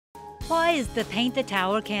Why is the Paint the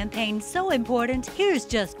Tower campaign so important? Here's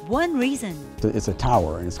just one reason. It's a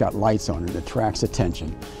tower and it's got lights on it. It attracts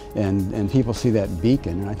attention, and people see that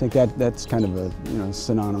beacon, and I think that's kind of a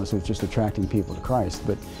synonymous with just attracting people to Christ.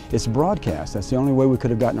 But it's broadcast. That's the only way we could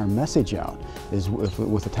have gotten our message out, is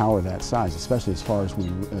with a tower that size, especially as far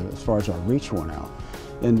as our reach went out.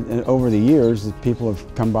 And over the years, people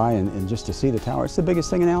have come by and just to see the tower. It's the biggest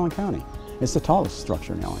thing in Allen County. It's the tallest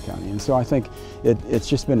structure in Allen County. And so I think it's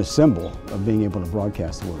just been a symbol of being able to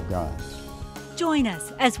broadcast the Word of God. Join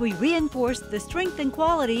us as we reinforce the strength and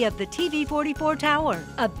quality of the TV44 Tower,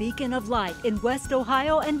 a beacon of light in West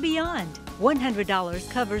Ohio and beyond. $100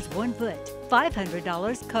 covers 1 foot,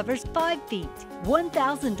 $500 covers 5 feet,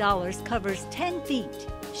 $1,000 covers 10 feet.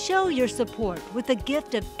 Show your support with a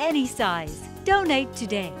gift of any size. Donate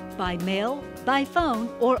today by mail, by phone,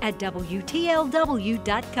 or at WTLW.com.